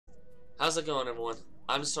How's it going, everyone?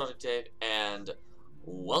 I'm Nostalgic Dave, and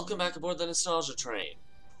welcome back aboard the Nostalgia Train.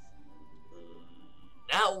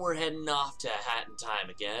 Now we're heading off to Hat in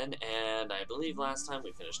Time again, and I believe last time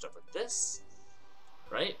we finished up with this,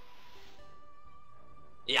 right?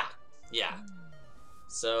 Yeah.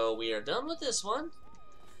 So we are done with this one.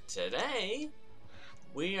 Today,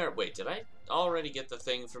 we are... Wait, did I already get the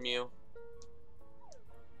thing from you?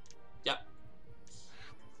 Yep.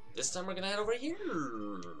 This time we're gonna head over here.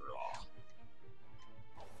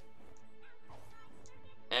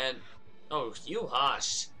 And, oh, you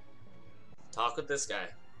hush. Talk with this guy.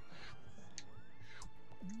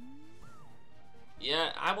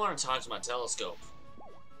 Yeah, I want to talk to my telescope.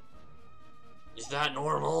 Is that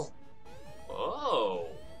normal? Oh.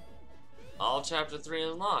 All chapter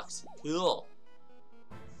 3 unlocked. Cool.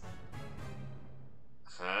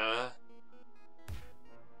 Huh?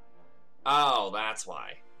 Oh, that's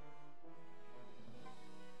why.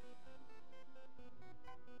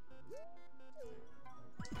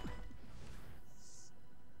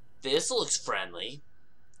 This looks friendly.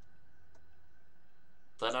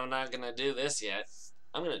 But I'm not gonna do this yet.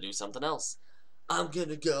 I'm gonna do something else. I'm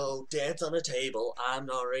gonna go dance on a table. I'm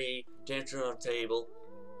already dancing on a table.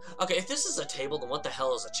 Okay, if this is a table, then what the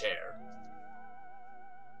hell is a chair?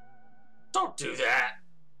 Don't do that!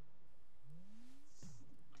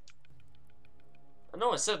 I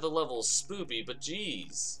know I said the level is spoopy, but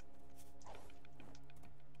jeez.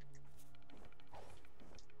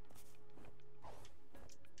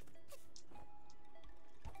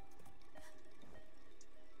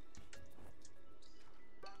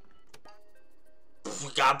 We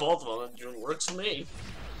got both of them. It works for me.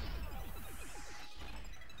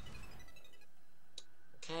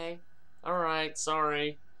 Okay. Alright,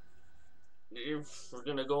 sorry. We're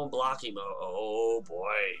gonna go in blocky mode. Oh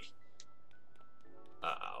boy.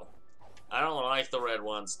 Uh-oh. I don't like the red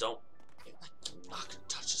ones. I'm not gonna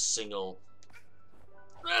touch a single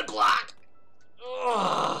red block.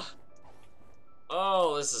 Ugh.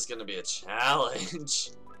 Oh, this is gonna be a challenge.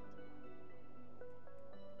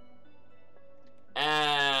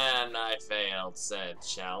 And I failed said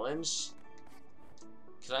challenge.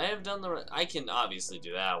 Could I have done the I can obviously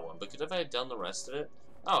do that one, but could I have done the rest of it?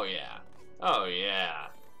 Oh yeah. Oh yeah.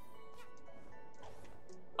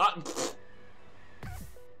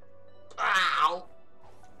 Ow!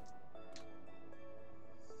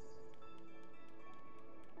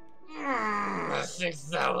 I think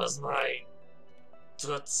that was my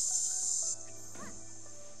toots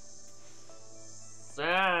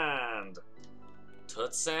sand.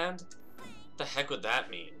 Toot sand? What the heck would that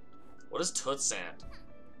mean? What is toot sand?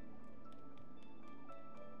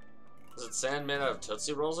 Is it sand made out of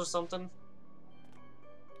Tootsie Rolls or something?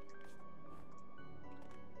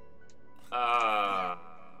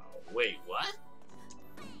 Wait, what?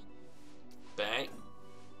 Bang?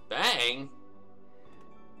 Bang?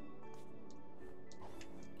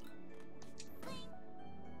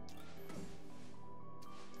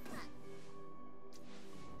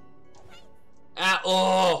 Ah,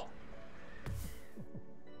 oh!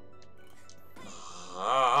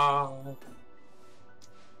 Oh!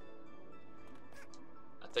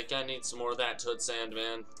 I think I need some more of that Toot Sand,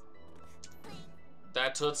 man.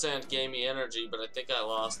 That Toot Sand gave me energy, but I think I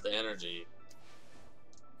lost the energy.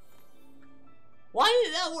 Why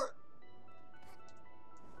did that work?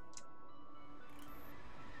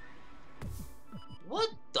 What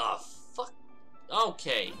the fuck?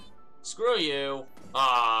 Okay. Screw you.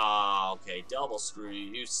 Ah, okay, double screw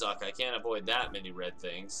you. You suck. I can't avoid that many red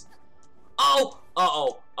things. Oh!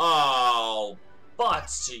 Uh-oh. Oh,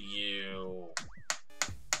 butts to you.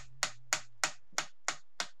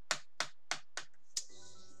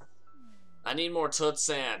 I need more Toot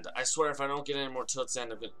Sand. I swear if I don't get any more Toot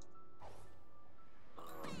Sand, I'm gonna...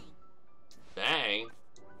 Bang.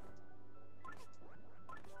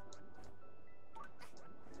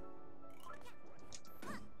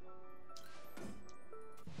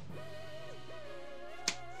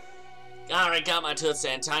 Alright, got my Toot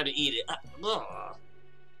Sand. Time to eat it.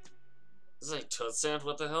 This is like Toot Sand?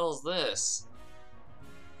 What the hell is this?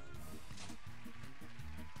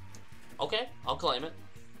 Okay, I'll claim it.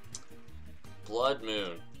 Blood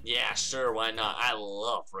Moon. Yeah, sure, why not? I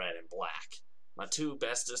love red and black. My two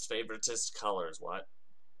bestest, favoritist colors, what?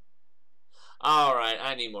 Alright,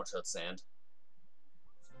 I need more Toot Sand.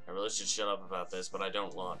 I really should shut up about this, but I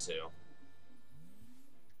don't want to.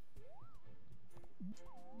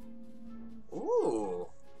 Ooh,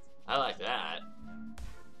 I like that.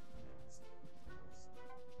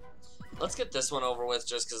 Let's get this one over with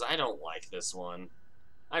just because I don't like this one.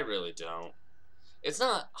 I really don't. It's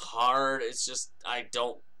not hard, it's just,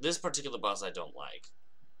 this particular boss I don't like.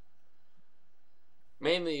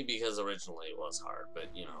 Mainly because originally it was hard, but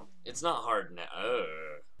you know, it's not hard now.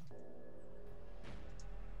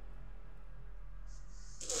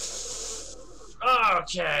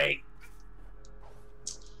 Okay.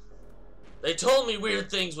 They told me weird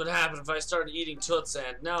things would happen if I started eating Toots,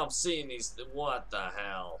 and now I'm seeing these. What the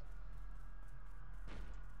hell?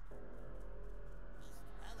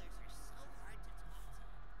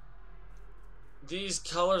 These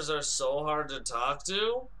colors are so hard to talk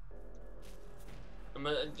to?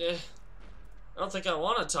 I don't think I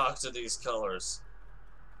want to talk to these colors.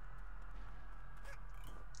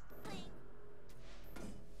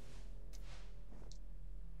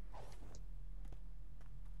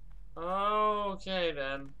 Okay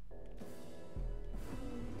then.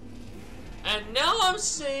 And now I'm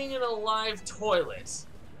staying in a live toilet.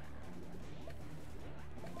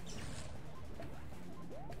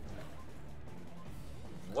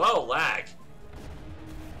 Whoa, lag.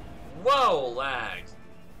 Whoa, lag.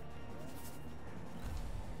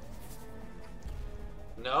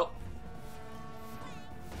 Nope.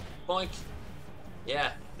 Boink.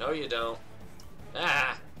 Yeah, no you don't.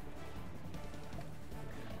 Ah.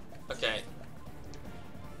 Okay.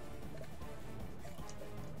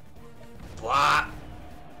 Blah.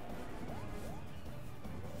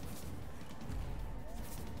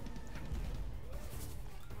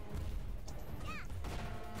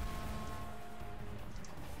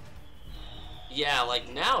 Yeah,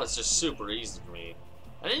 like now it's just super easy for me.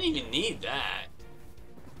 I didn't even need that.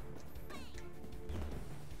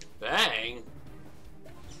 Bang.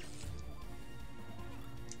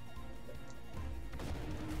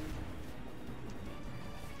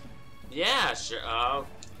 Yeah, sure.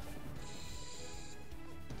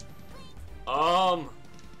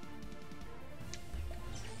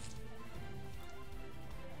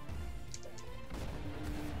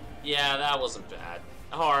 Yeah, that wasn't bad.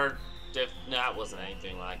 Hard. That wasn't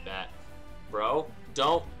anything like that. Bro,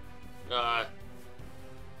 don't.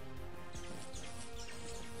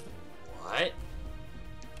 What?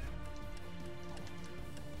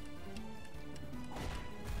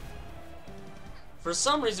 For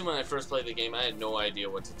some reason, when I first played the game, I had no idea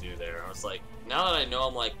what to do there. I was like, now that I know,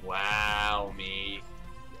 I'm like, wow, me.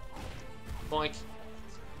 Boink.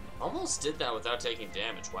 Almost did that without taking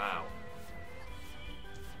damage. Wow.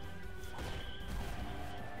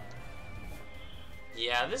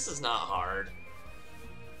 Yeah, this is not hard.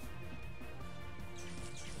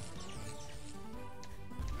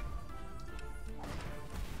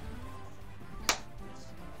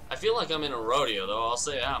 I feel like I'm in a rodeo, though, I'll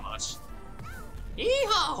say that much.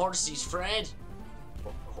 Yeehaw, horsies, Fred!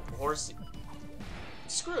 Horsey.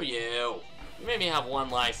 Screw you. You made me have one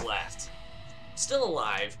life left. Still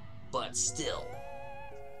alive, but still.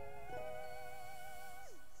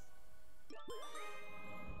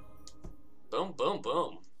 Boom, boom,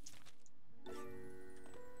 boom.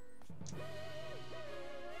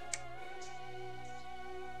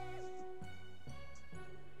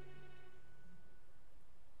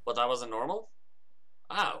 What, that wasn't normal?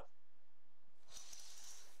 Oh.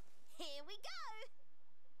 Here we go.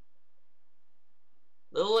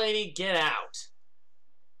 Little lady, get out.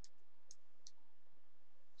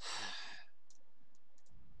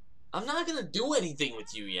 I'm not gonna do anything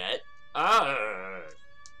with you yet.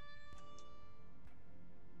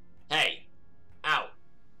 Hey, out.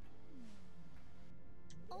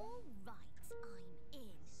 All right, I'm in.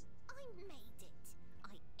 I made it.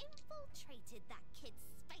 I infiltrated that kid's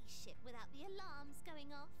spaceship without the alarms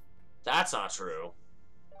going off. That's not true.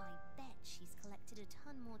 I bet she's collected a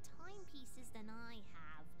ton more timepieces than I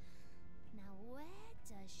have. Now where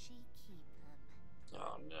does she keep them?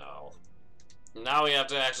 Oh no. Now we have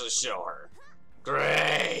to actually show her.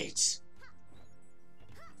 Great!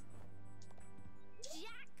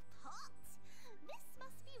 Jackpot! This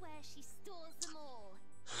must be where she stores them all.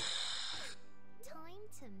 Time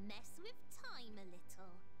to mess with time a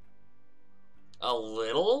little. A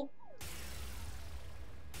little?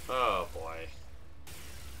 Oh boy.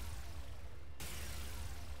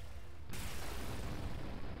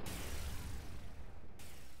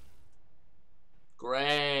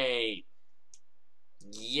 Great!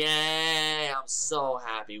 Yay! I'm so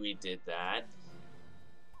happy we did that.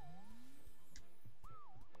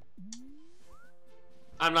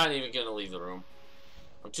 I'm not even gonna leave the room.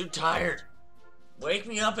 I'm too tired. Wake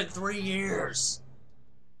me up in 3 years.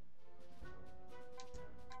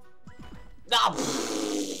 No!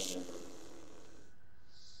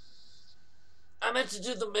 I meant to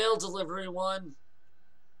do the mail delivery one.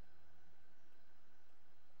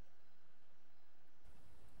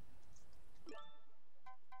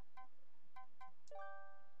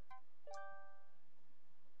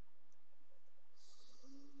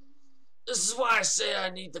 This is why I say I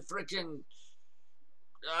need the freaking.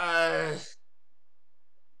 I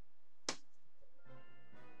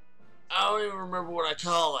don't even remember what I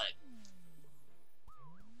call it.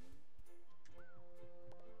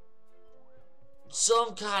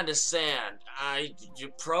 Some kind of sand.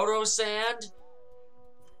 Proto sand?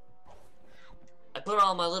 I put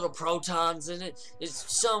all my little protons in it.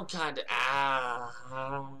 It's some kind of.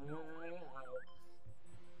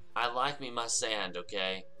 I like me my sand,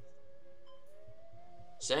 okay?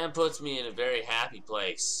 Sand puts me in a very happy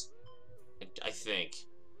place. I think.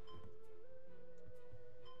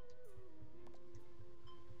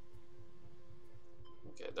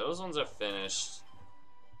 Okay, those ones are finished.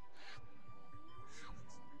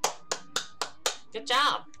 Good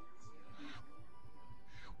job!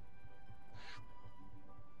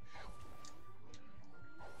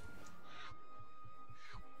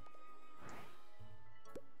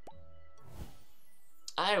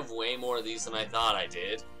 I have way more of these than I thought I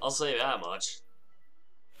did. I'll say that much.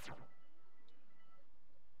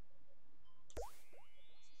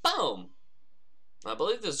 Boom! I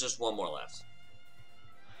believe there's just one more left.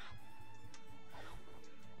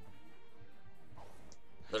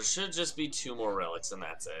 There should just be 2 more relics and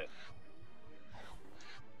that's it.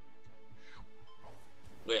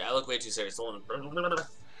 Wait, I look way too serious. Hold on.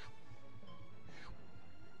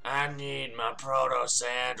 I need my proto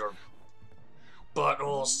sand or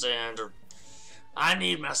butthole sand or I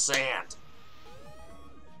need my sand.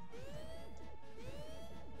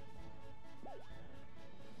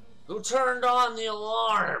 Who turned on the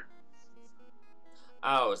alarm?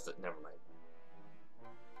 Oh, it's the never mind.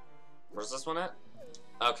 Where's this one at?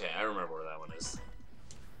 Okay, I remember where that one is.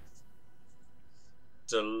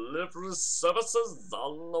 Delivery services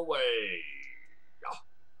on the way.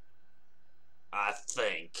 I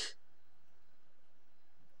think.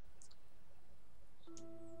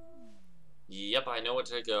 Yep, I know what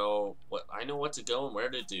to go. I know what to go and where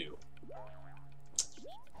to do.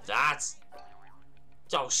 That's.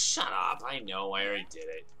 Oh, shut up! I know. I already did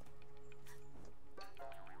it.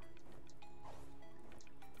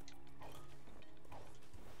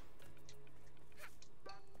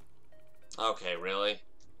 Okay, really?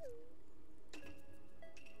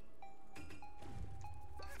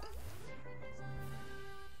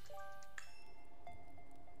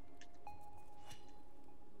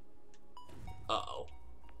 Uh-oh.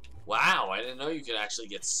 Wow, I didn't know you could actually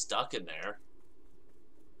get stuck in there.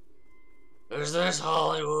 Is this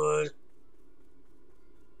Hollywood?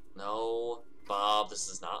 No, Bob, this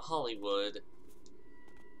is not Hollywood.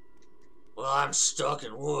 Well, I'm stuck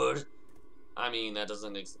in wood. I mean, that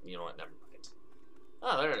doesn't, you know what, never mind.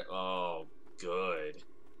 Oh, there it, oh, good.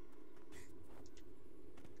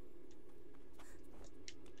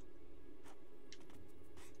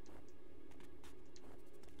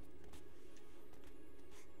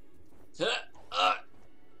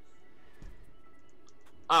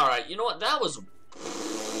 Alright, you know what, that was...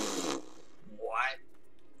 What?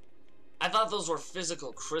 I thought those were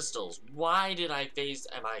physical crystals. Why did I phase...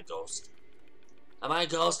 Am I a ghost? Am I a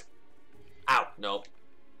ghost? Ow, nope.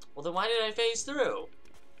 Well, then why did I phase through?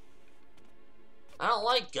 I don't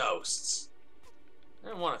like ghosts. I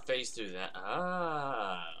didn't want to phase through that.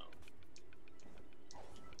 Oh.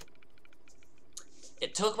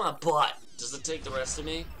 It took my butt. Does it take the rest of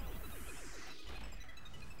me?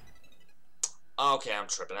 Okay, I'm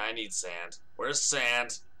tripping. I need sand. Where's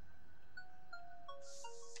sand?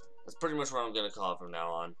 That's pretty much what I'm gonna call it from now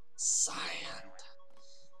on. Sand.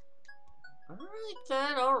 Alright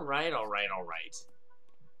then, alright.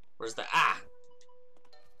 Where's the... Ah!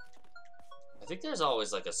 I think there's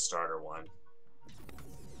always like a starter one.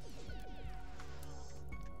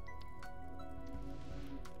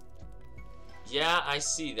 Yeah, I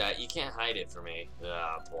see that. You can't hide it from me.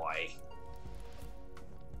 Oh boy.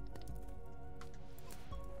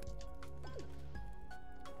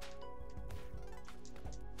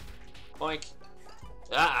 Boink.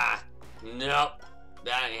 Ah! Nope.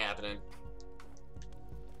 That ain't happening.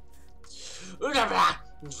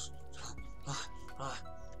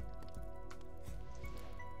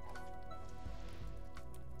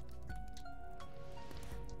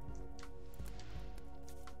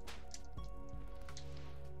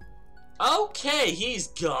 Okay, he's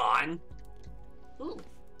gone. Ooh.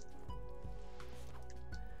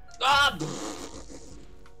 Ah!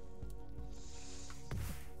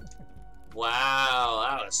 Wow,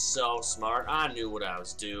 that was so smart. I knew what I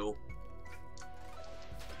was due.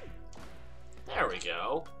 There we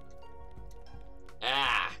go.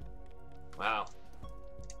 Ah. Wow.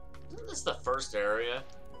 Isn't this the first area?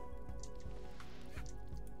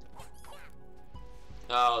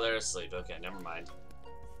 Oh, they're asleep. Okay, never mind.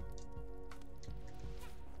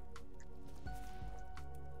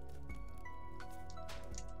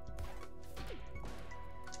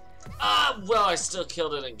 Ah, well, I still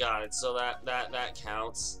killed it and got it, so that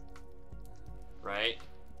counts. Right?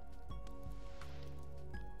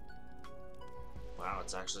 Wow,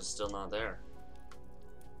 it's actually still not there.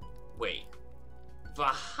 Wait.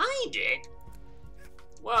 Behind it?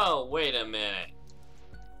 Whoa, wait a minute.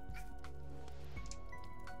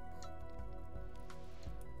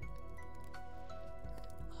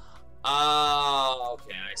 Oh,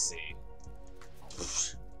 okay, I see.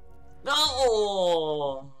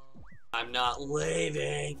 No! I'm not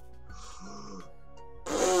leaving.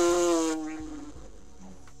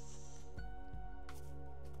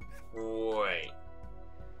 Wait.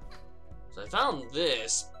 So I found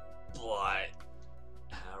this, but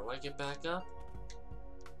how do I get back up?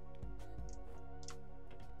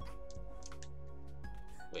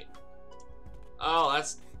 Wait. Oh,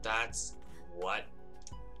 that's what?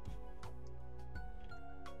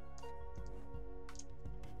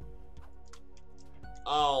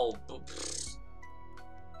 Oh,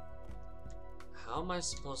 how am I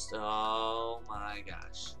supposed to? Oh my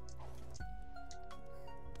gosh.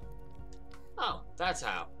 Oh, that's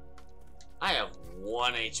how. I have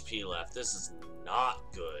 1 HP left. This is not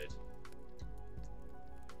good.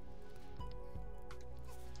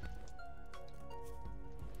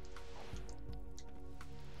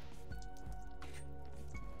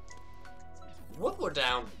 Whoop, we're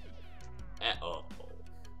down. Uh-oh.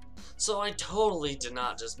 So I totally did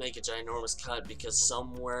not just make a ginormous cut because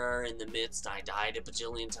somewhere in the midst I died a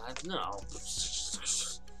bajillion times. No.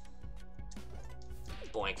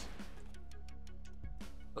 Boink.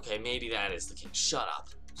 Okay, maybe that is the case. Shut up.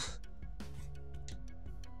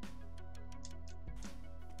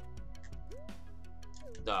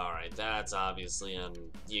 Alright, that's obviously,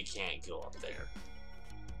 you can't go up there.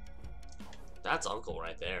 That's Uncle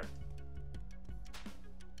right there.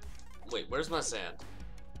 Wait, where's my sand?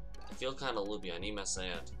 I feel kind of loopy. I need my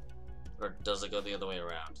sand. Or does it go the other way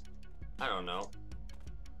around? I don't know.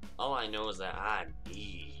 All I know is that I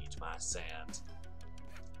need my sand.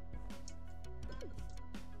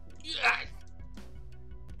 Yeah.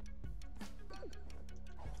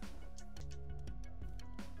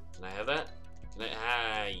 Can I have that? Can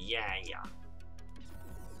I? Yeah.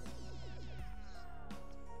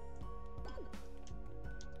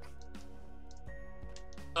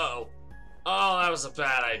 Uh-oh. Oh, that was a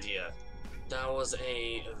bad idea. That was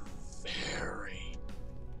a very...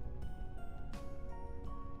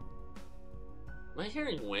 Am I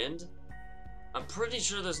hearing wind? I'm pretty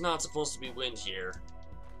sure there's not supposed to be wind here.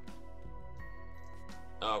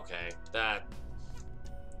 Okay, that...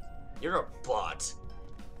 You're a butt.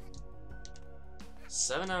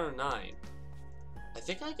 7 out of 9. I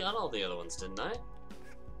think I got all the other ones, didn't I?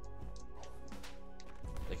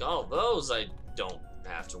 Like, all of those I don't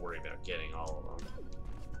have to worry about getting all of them.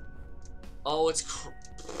 Oh, it's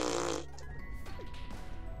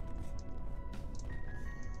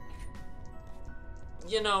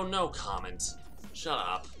you know, no comment. Shut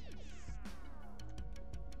up.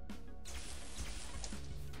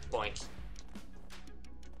 Boink.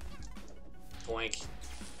 Boink.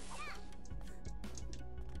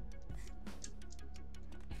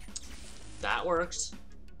 That worked.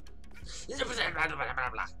 I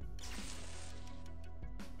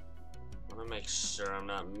want to make sure I'm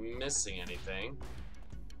not missing anything.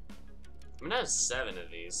 I mean, I have 7 of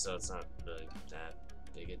these, so it's not really that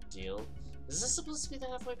big a deal. Is this supposed to be the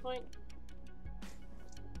halfway point?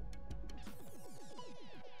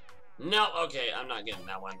 No, okay, I'm not getting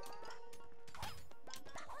that one.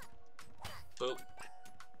 Boop.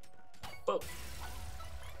 Boop.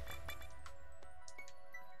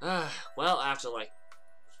 Well, after, like,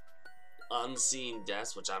 unseen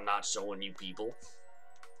deaths, which I'm not showing you people,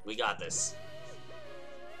 we got this.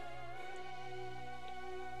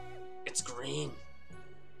 It's green.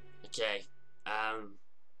 Okay,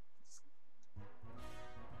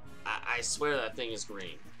 I swear that thing is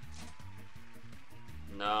green.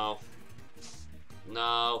 No.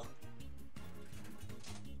 No.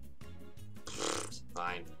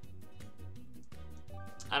 Fine.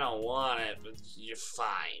 I don't want it, but you're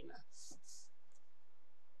fine.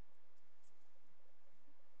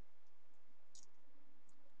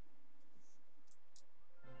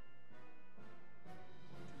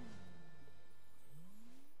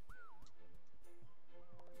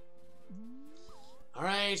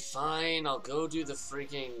 Alright, fine. I'll go do the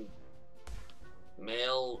freaking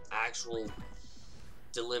mail actual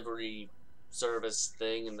delivery service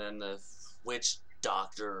thing and then the witch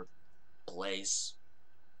doctor place.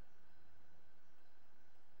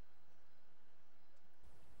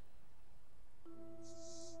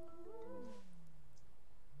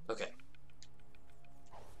 Okay.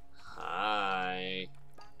 Hi.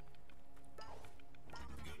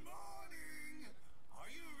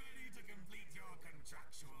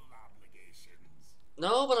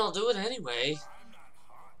 No, but I'll do it anyway. I'm not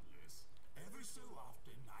heartless. Ever so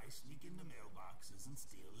often, I sneak into mailboxes and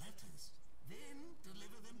steal letters, then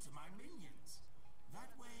deliver them to my minions. That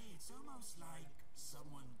way, it's almost like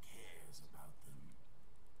someone cares about them.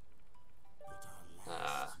 But our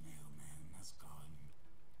last mailman has gone.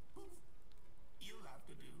 Poof. You'll have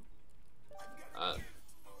to do. I've got a gift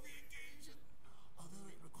for the occasion. Although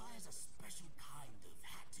it requires a special kind of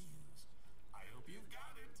hat to use. I hope you've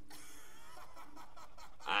got it.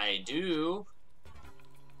 I do.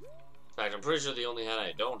 In fact, I'm pretty sure the only hat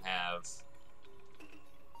I don't have.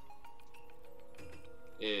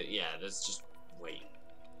 Yeah, that's just. Wait.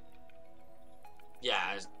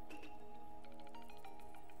 Yeah.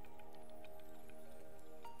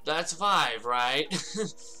 That's 5, right?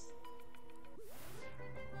 This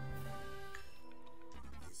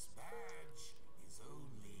badge is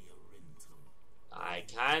only a rental. I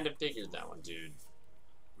kind of figured that one, dude.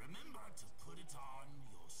 Remember to put it on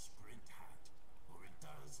your sprint hat, or it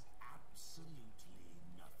does absolutely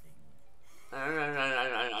nothing.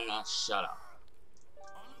 Shut up.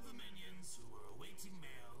 All of the minions who are awaiting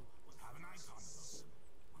mail will have an icon above them.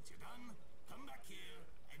 Once you're done, come back here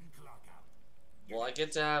and clock out. Well, I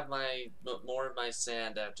get to have my more of my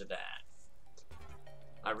sand after that.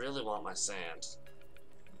 I really want my sand.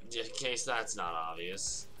 In case that's not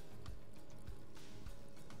obvious.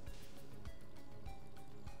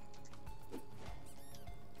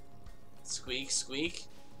 Squeak, squeak.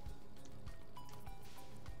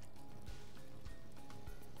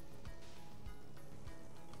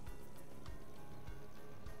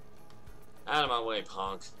 Out of my way,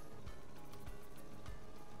 punk.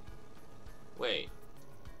 Wait.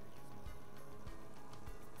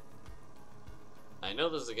 I know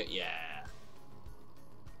there's a good. Yeah.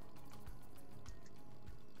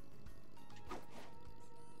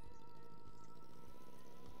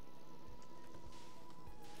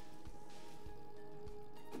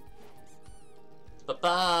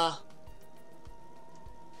 Ba-ba.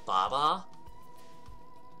 Ba-ba.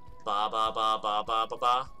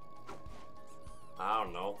 Ba-ba-ba-ba-ba-ba-ba. I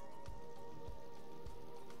don't know.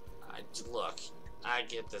 Look, I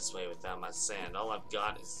get this way without my sand. All I've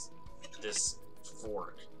got is this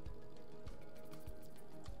fork.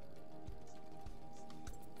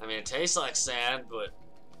 I mean, it tastes like sand, but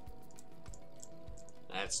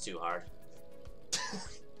that's too hard.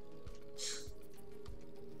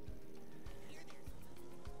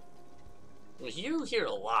 You hear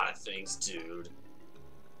a lot of things, dude.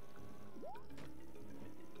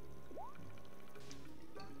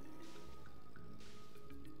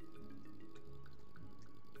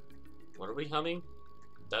 What are we humming?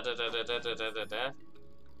 Da da da da da da da da da.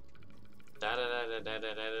 Da da da da da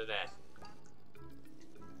da da da.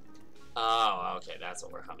 Oh, okay, that's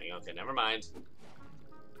what we're humming. Okay, never mind.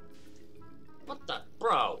 What the?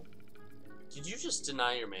 Bro! Did you just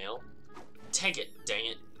deny your mail? Take it, dang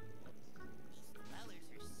it.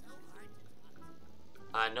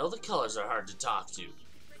 I know the colors are hard to talk to.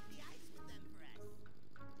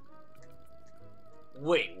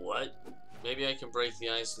 Wait, what? Maybe I can break the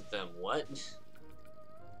ice with them. What?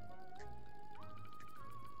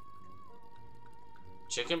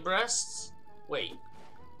 Chicken breasts? Wait.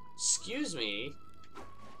 Excuse me?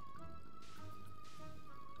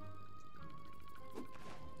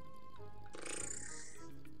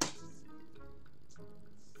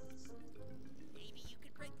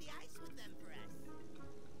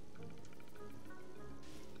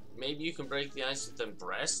 Maybe you can break the ice with them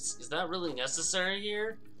breasts? Is that really necessary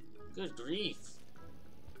here? Good grief.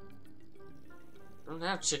 I don't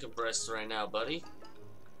have chicken breasts right now, buddy.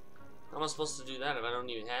 How am I supposed to do that if I don't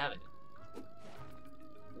even have it?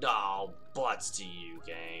 Oh, butts to you,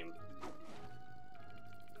 game.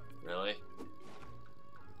 Really?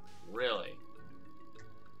 Really?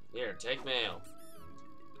 Here, take mail.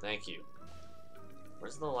 Thank you.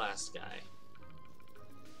 Where's the last guy?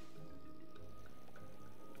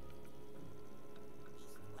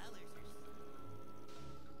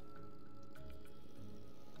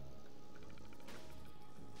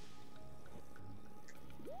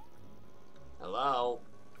 Hello?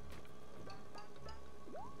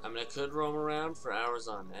 I mean, I could roam around for hours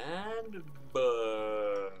on end,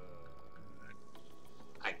 but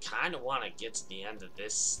I kind of want to get to the end of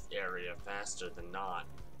this area faster than not.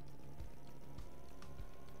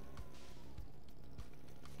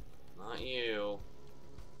 Not you.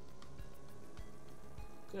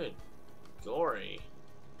 Good. Gory.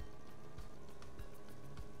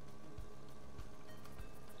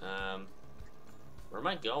 Where am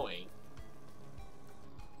I going?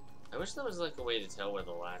 I wish there was like a way to tell where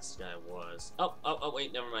the last guy was. Oh,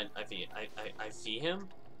 wait, never mind. I fee him?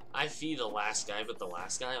 I feed the last guy, but the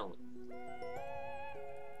last guy only...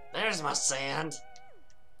 There's my sand!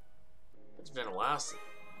 It's been a while since...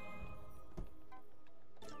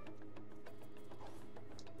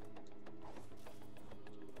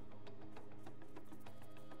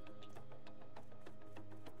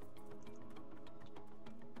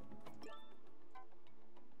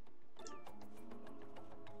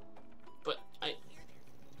 But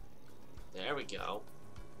there we go.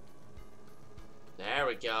 There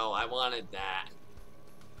we go. I wanted that.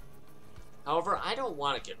 However, I don't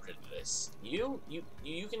want to get rid of this. You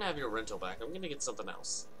can have your rental back. I'm gonna get something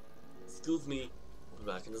else. Excuse me. I'll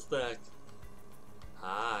be back in a sec.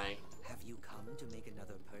 Hi. Have you come to make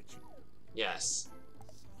another purchase? Yes.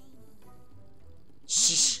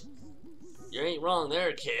 Shh. You ain't wrong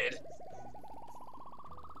there, kid.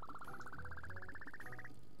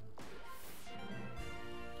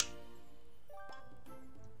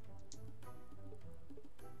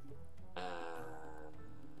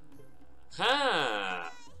 Huh.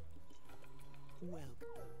 Welcome.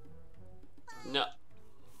 No.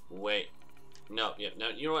 Wait. No, yeah, no,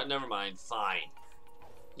 you know what? Never mind. Fine.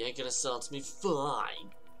 You ain't gonna sell it to me? Fine.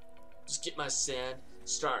 Just get my sand,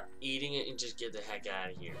 start eating it, and just get the heck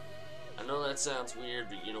out of here. I know that sounds weird,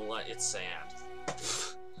 but you know what? It's sand.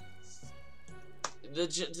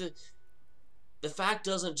 The fact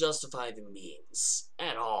doesn't justify the means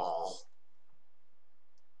at all.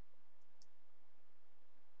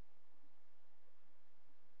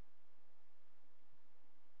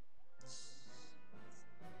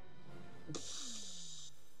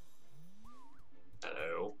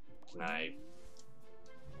 Hello? Can I...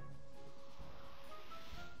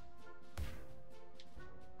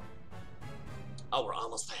 Oh, we're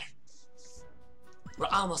almost there. We're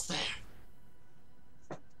almost there.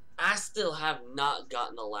 I still have not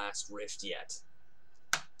gotten the last rift yet.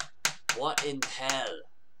 What in hell?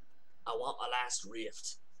 I want my last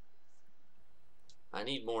rift. I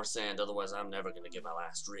need more sand, otherwise I'm never gonna get my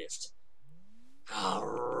last rift. I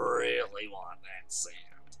really want that sand.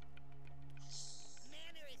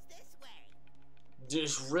 Manor is this way.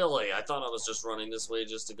 Just really, I thought I was just running this way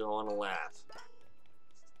just to go on a lap.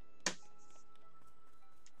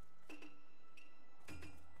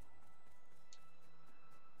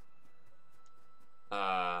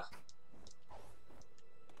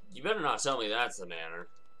 You better not tell me that's the manor.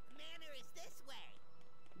 Manor is this way.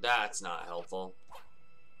 That's not helpful.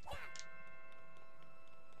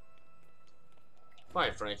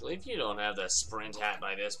 Quite frankly, if you don't have the sprint hat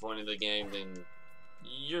by this point in the game, then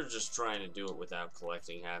you're just trying to do it without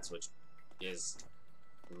collecting hats, which is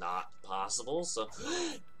not possible, so...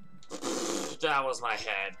 That was my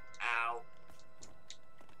head. Ow.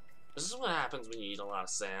 This is what happens when you eat a lot of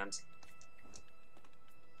sand.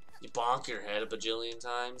 You bonk your head a bajillion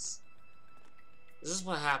times. Is this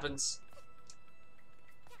what happens?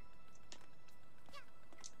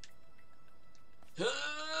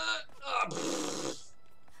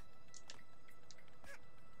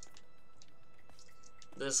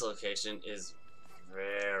 This location is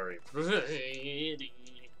very pretty.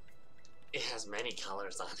 It has many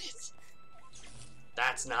colors on it.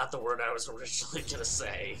 That's not the word I was originally gonna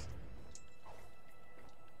say.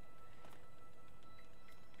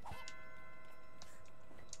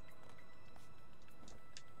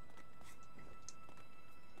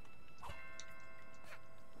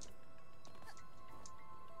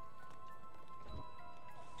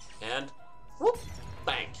 And, whoop,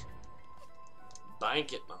 bank.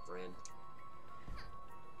 Bank it, my friend.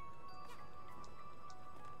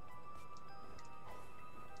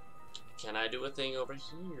 Can I do a thing over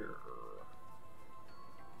here?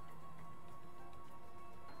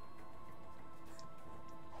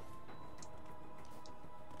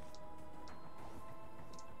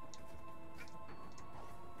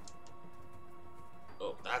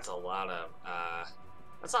 Oh, that's a lot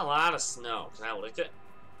of snow. Can I lick it?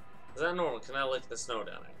 Is that normal? Can I lick the snow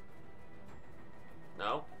down there?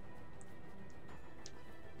 No?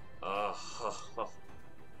 I'm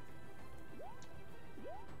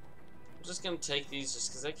just gonna take these just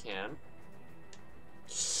because I can.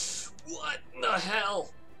 What the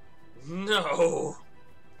hell? No!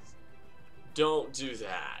 Don't do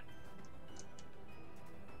that.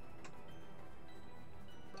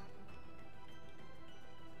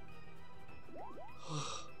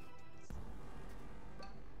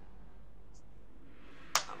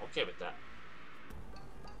 I'm okay with that.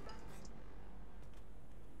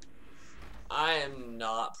 I am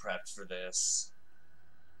not prepped for this.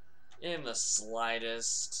 In the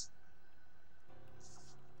slightest.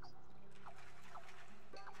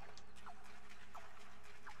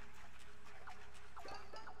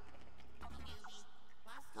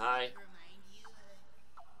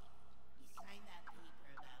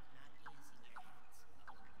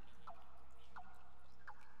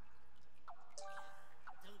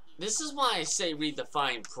 This is why I say read the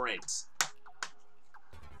fine print.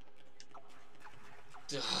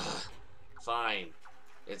 Fine.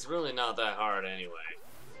 It's really not that hard anyway.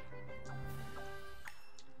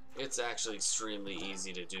 It's actually extremely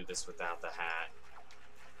easy to do this without the hat.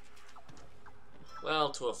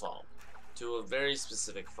 Well, to a fault. To a very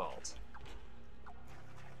specific fault.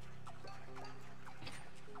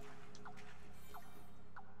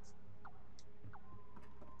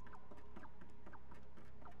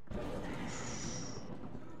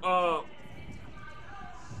 Oh.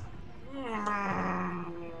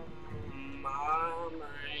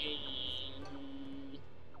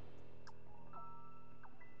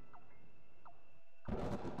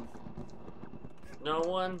 No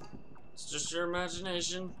one? It's just your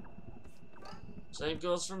imagination. Same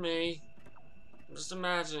goes for me. I'm just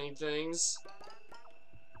imagining things.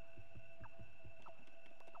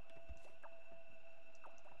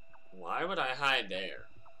 Why would I hide there?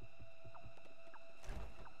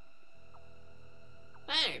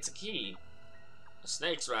 Hey, it's a key. A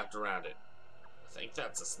snake's wrapped around it. I think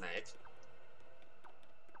that's a snake.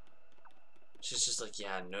 She's just like,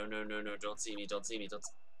 yeah, no, no, no, no, don't see me, don't see me, don't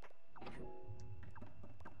see me.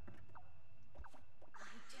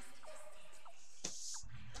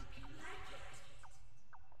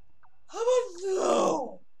 How about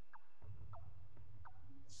no?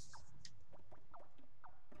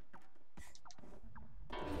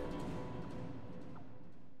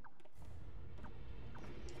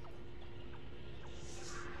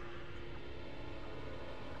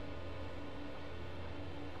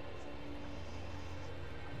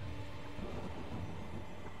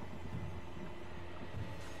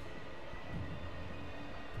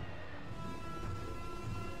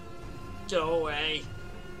 Go away.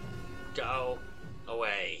 Go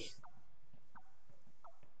away.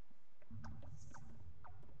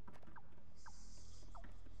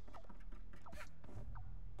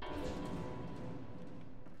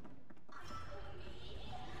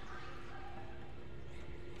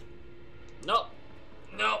 No.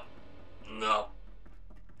 No. No.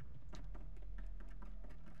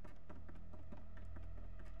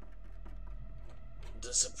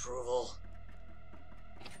 Disapproval.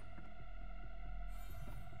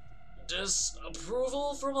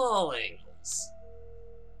 Disapproval from all angles.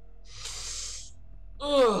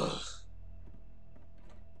 Ugh.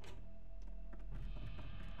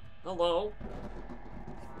 Hello?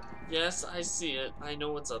 Yes, I see it. I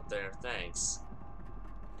know what's up there. Thanks.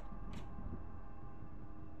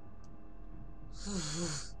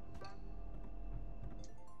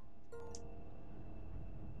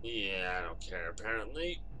 Yeah, I don't care,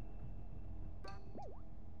 apparently.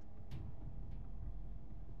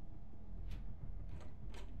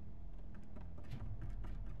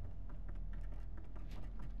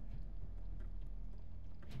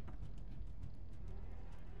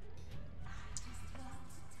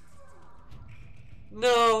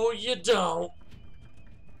 No, you don't.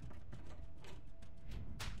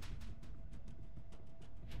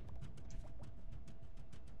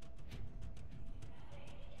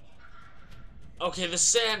 Okay, the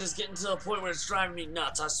sand is getting to the point where it's driving me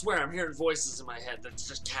nuts. I swear I'm hearing voices in my head that's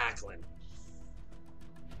just cackling.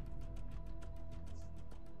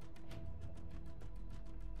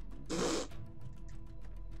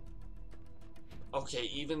 Okay,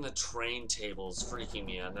 even the train table's freaking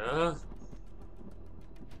me out.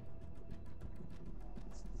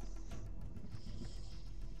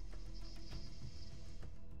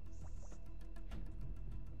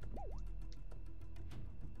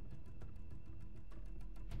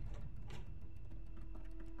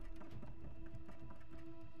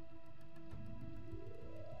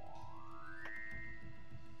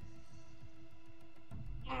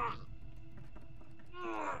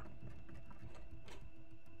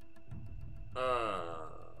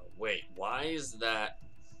 Wait, why is that?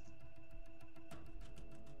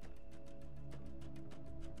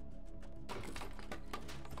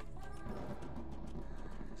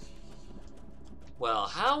 Well,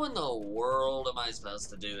 how in the world am I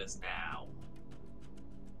supposed to do this now?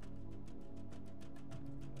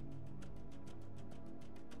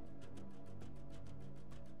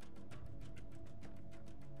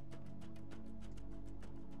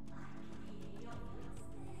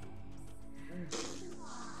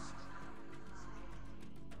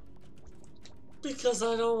 Because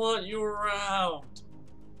I don't want you around.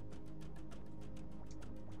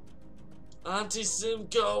 Auntie Sim,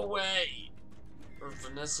 go away. Or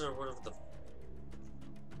Vanessa, or whatever the...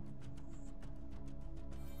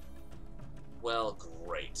 Well,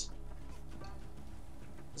 great.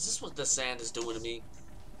 Is this what the sand is doing to me?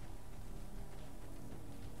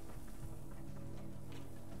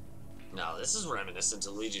 Now, this is reminiscent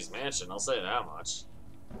to Luigi's Mansion, I'll say that much.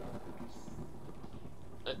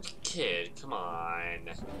 Kid, come on.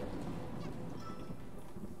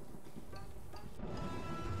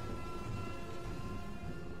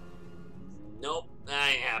 Nope, that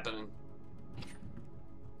ain't happening.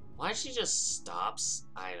 Why she just stops?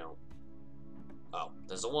 I don't... Oh,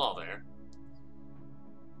 there's a wall there.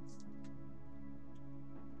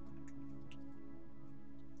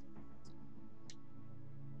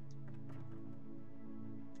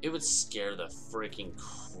 It would scare the freaking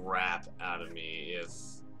crap out of me if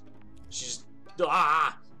she just...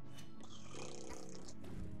 Ah!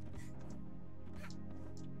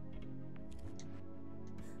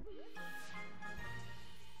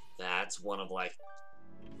 That's one of, like,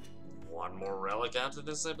 one more relic after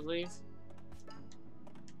this, I believe.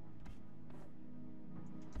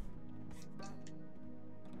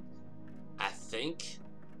 I think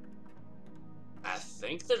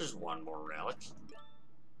there's one more relic.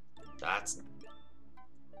 That's...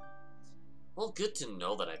 Well, good to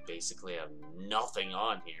know that I basically have nothing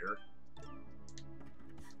on here.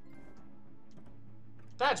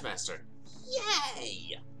 Badge Master!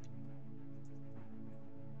 Yay!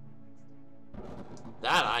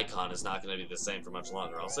 That icon is not going to be the same for much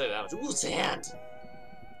longer, I'll say that much. Ooh, sand!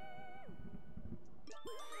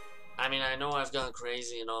 I mean, I know I've gone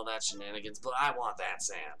crazy and all that shenanigans, but I want that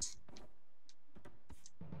sand.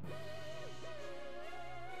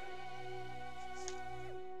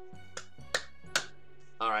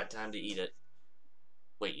 Alright, time to eat it.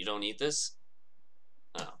 Wait, you don't eat this?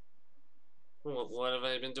 Oh. What have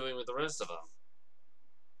I been doing with the rest of them?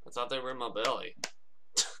 I thought they were in my belly.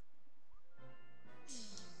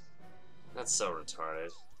 That's so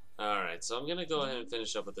retarded. Alright, so I'm gonna go ahead and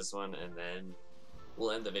finish up with this one, and then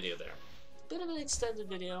we'll end the video there. Bit of an extended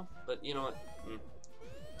video, but you know what?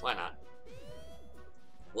 Why not?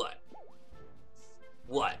 What?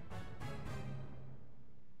 What?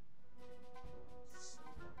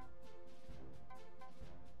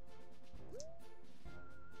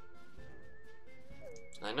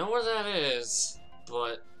 I know where that is,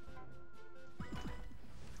 but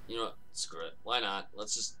you know what? Screw it. Why not?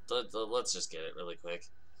 Let's just get it really quick.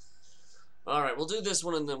 All right, we'll do this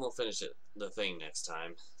one and then we'll finish it the thing next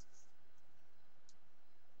time.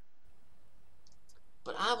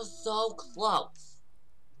 But I was so close.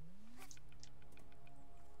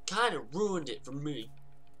 Kind of ruined it for me.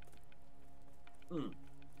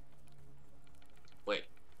 Wait.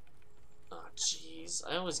 Oh, jeez.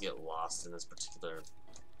 I always get lost in this particular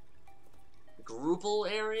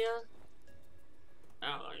groupal area.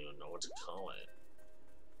 I don't even know what to call it.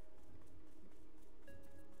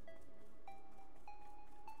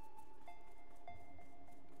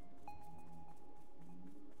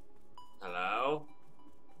 Hello?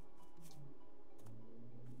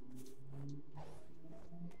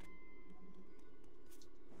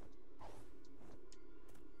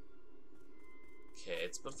 Okay,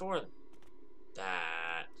 it's before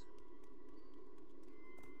that.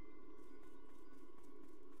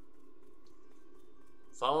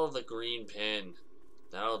 Follow the green pin.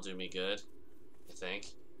 That'll do me good, I think.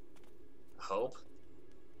 I hope.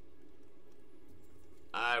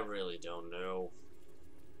 I really don't know.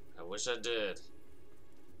 I wish I did.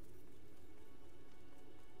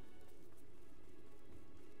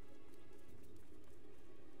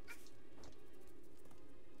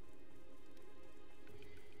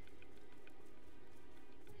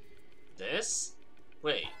 This?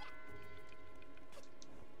 Wait.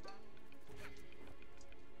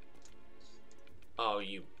 Oh,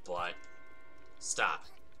 you butt. Stop.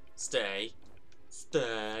 Stay.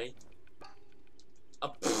 Stay.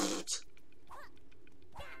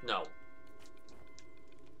 No.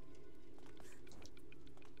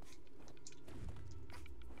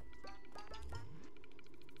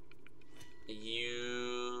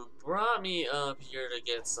 You brought me up here to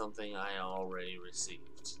get something I already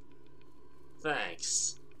received.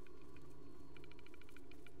 Thanks.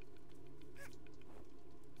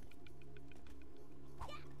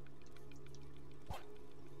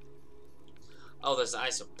 Oh, there's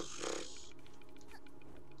ice.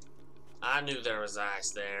 I knew there was ice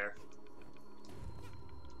there.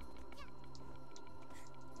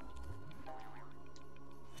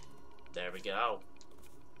 There we go.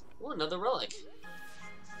 Ooh, another relic.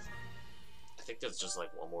 I think there's just like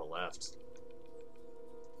one more left.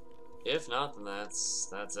 If not, then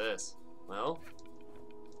that's it. Well,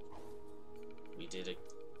 we did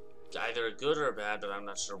either a good or a bad, but I'm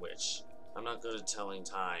not sure which. I'm not good at telling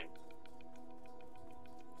time.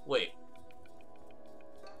 Wait.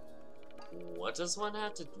 What does one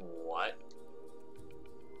have to... What?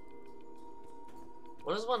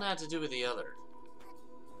 What does one have to do with the other?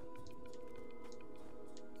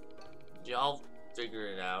 Y'all figure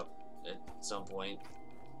it out at some point.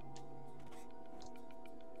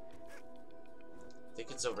 I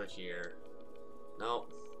think it's over here.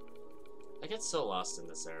 Nope. I get so lost in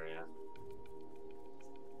this area.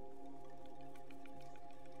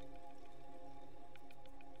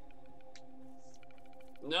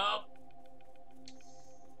 Nope.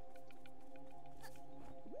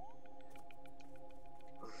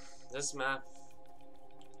 This map,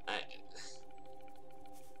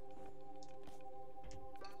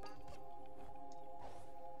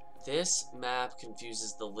 this map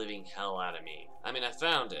confuses the living hell out of me. I mean, I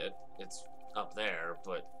found it. It's up there,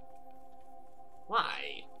 but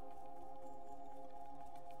why?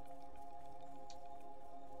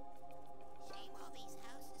 Shame all these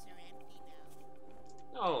houses are empty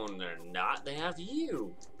now. No, they're not. They have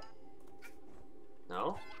you.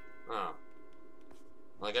 No? Oh.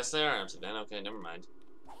 Well, I guess they are empty then. Okay, never mind.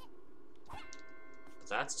 But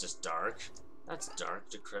that's just dark. That's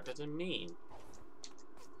dark, decrepit, and mean.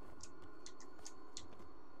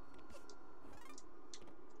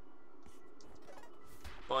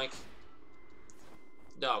 Boink.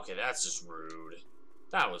 Okay, that's just rude.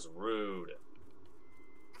 That was rude.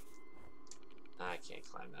 I can't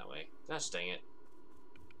climb that way. Gosh dang it.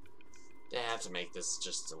 They have to make this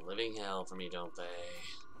just a living hell for me, don't they?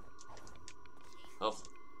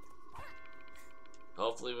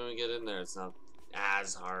 Hopefully when we get in there, it's not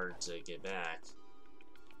as hard to get back.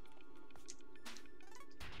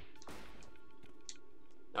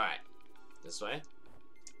 Alright. This way.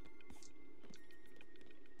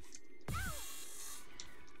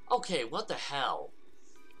 Okay, what the hell?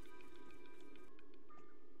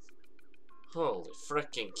 Holy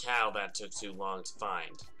frickin' cow, that took too long to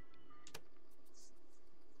find.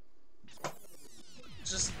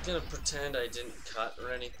 Just gonna pretend I didn't cut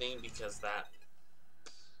or anything because that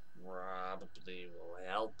probably will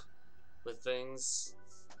help with things.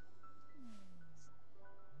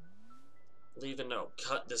 Leave a note.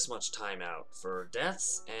 Cut this much time out for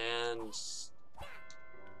deaths and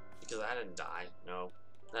because I didn't die. No,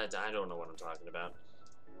 I don't know what I'm talking about.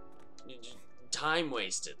 Time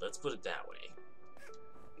wasted. Let's put it that way.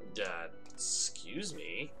 Excuse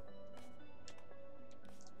me.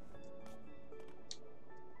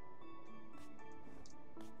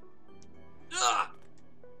 Ugh!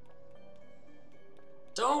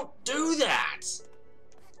 Don't do that!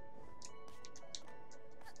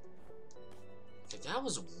 Okay, that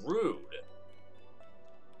was rude.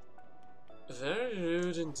 Very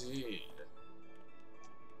rude indeed.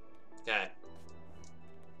 Okay.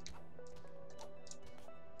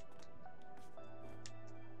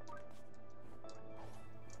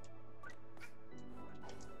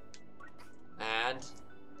 And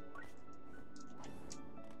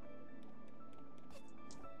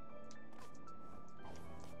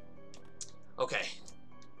okay,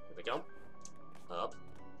 here we go. Up.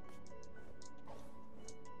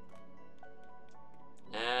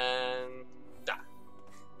 And da.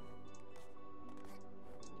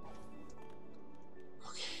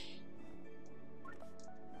 Okay.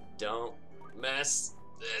 Don't mess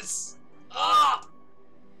this up.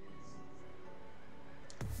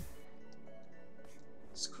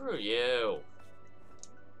 Screw you.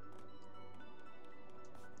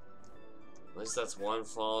 At least that's one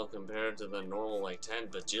fall compared to the normal, like, 10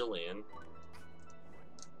 bajillion.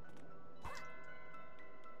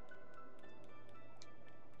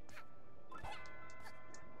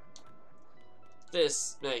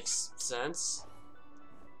 This makes sense.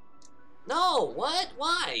 No! What?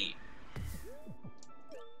 Why?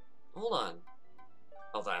 Hold on.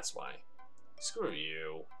 Oh, that's why. Screw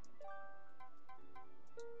you.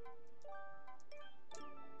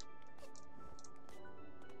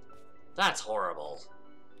 That's horrible.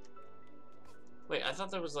 Wait, I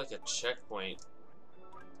thought there was like a checkpoint.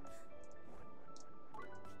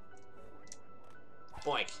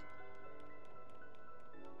 Boink.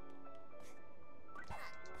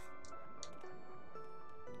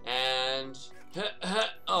 And...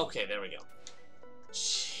 okay, there we go.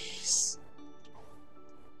 Jeez.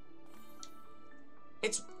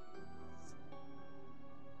 It's...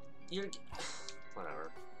 You're...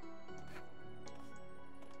 whatever.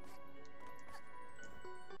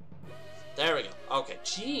 There we go. Okay,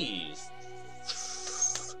 jeez.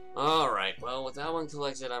 Alright, well, with that one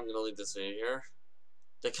collected, I'm gonna leave this video here.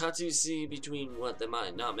 The cuts you see between what that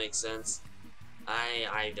might not make sense, I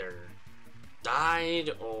either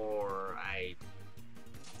died or I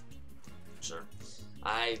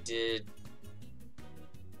did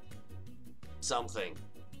something.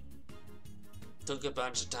 took a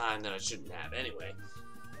bunch of time that I shouldn't have. Anyway,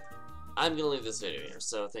 I'm gonna leave this video here.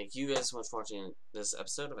 So thank you guys so much for watching this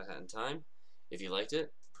episode of A Hat in Time. If you liked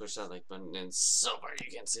it, push that like button, and so far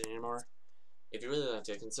you can't see it anymore. If you really liked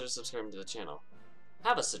it, consider subscribing to the channel.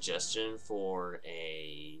 Have a suggestion for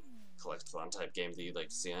a collectathon type game that you'd like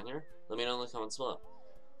to see on here? Let me know in the comments below.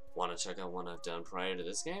 Want to check out one I've done prior to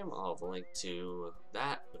this game? I'll have a link to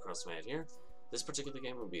that across my head here. This particular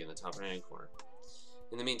game will be in the top right hand corner.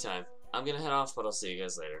 In the meantime, I'm gonna head off, but I'll see you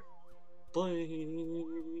guys later.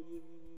 Bye!